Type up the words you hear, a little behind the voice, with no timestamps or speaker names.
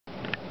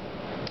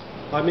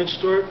I'm Mitch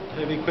Stewart,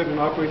 Heavy Equipment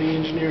Operating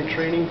Engineer in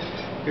Training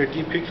here at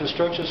Deep Creek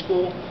Construction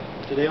School.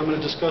 Today I'm going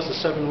to discuss the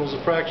 7 rules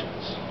of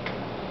fractions.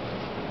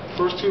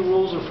 First 2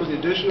 rules are for the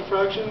addition of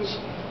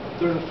fractions.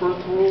 The 3rd and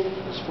 4th rule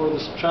is for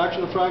the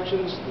subtraction of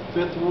fractions.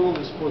 The 5th rule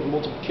is for the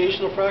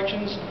multiplication of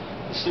fractions.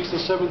 The 6th and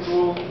 7th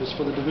rule is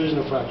for the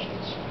division of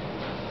fractions.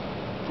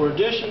 For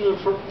addition of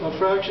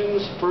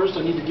fractions,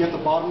 first I need to get the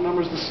bottom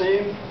numbers the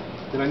same,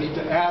 then I need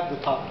to add the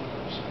top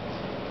numbers.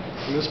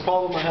 In this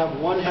problem I have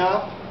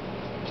 1/2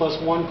 plus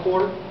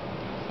 1/4.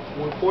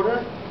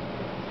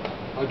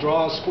 I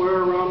draw a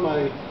square around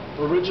my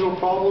original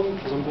problem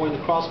because I'm going to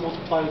cross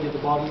multiply to get the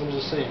bottom numbers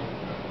the same.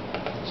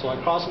 So I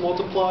cross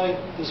multiply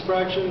this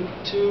fraction.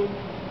 2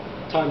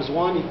 times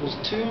 1 equals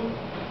 2.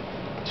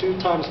 2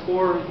 times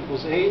 4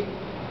 equals 8.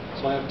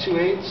 So I have 2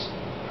 8s.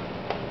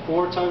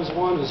 4 times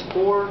 1 is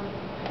 4.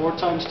 4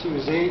 times 2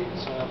 is 8.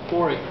 So I have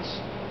 4 8s.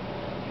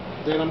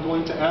 Then I'm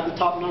going to add the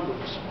top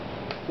numbers.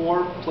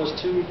 4 plus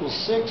 2 equals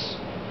 6.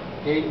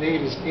 8 and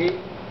 8 is 8.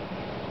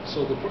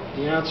 So the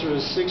answer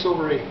is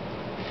 6/8.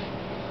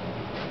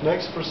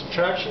 Next, for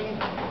subtraction,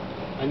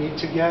 I need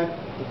to get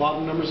the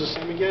bottom numbers the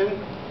same again.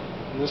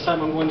 And this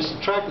time I'm going to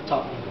subtract the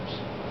top numbers.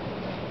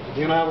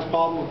 Again, I have a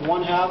problem with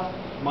 1/2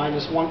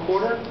 minus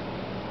 1/4.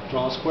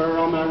 Draw a square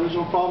around my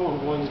original problem.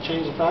 I'm going to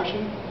change the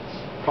fraction.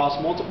 Cross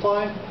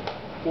multiply.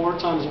 4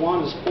 times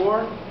 1 is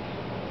 4.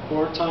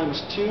 4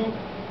 times 2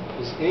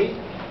 is 8.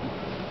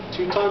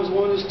 2 times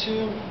 1 is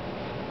 2.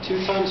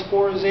 2 times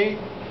 4 is 8.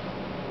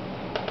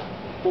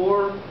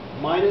 4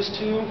 minus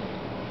 2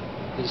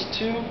 is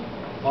 2.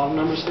 Bottom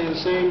numbers stay the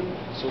same,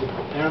 so the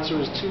answer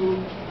is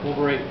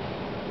 2/8.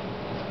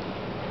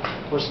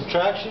 For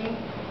subtraction,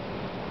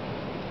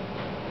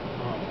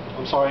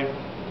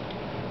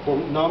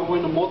 now I'm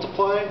going to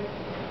multiply.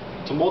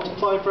 To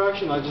multiply a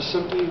fraction, I just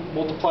simply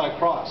multiply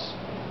across.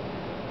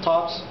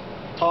 Top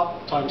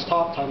times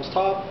top times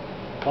top.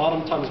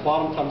 Bottom times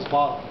bottom times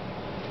bottom.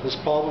 This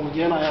problem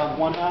again, I have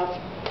 1/2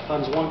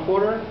 times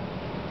 1/4.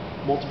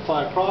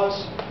 Multiply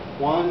across.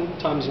 1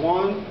 times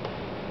 1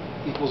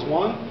 equals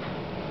 1.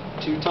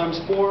 2 times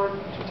 4.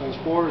 2 times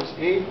 4 is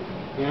 8.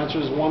 The answer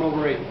is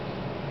 1/8.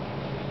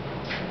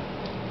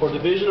 For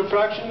division of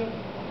fraction,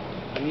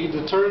 I need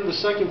to turn the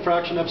second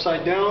fraction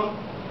upside down,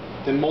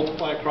 then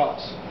multiply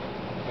across.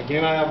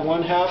 Again, I have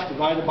 1/2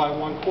 divided by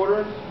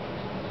 1/4.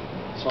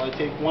 So I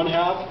take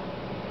 1/2,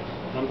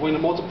 and I'm going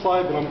to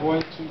multiply, but I'm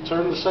going to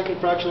turn the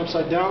second fraction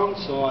upside down.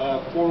 So I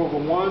have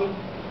 4/1,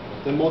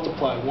 then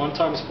multiply. 1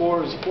 times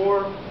 4 is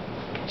 4.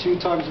 2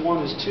 times 1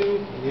 is 2,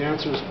 and the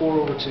answer is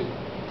 4/2.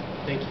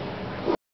 Thank you.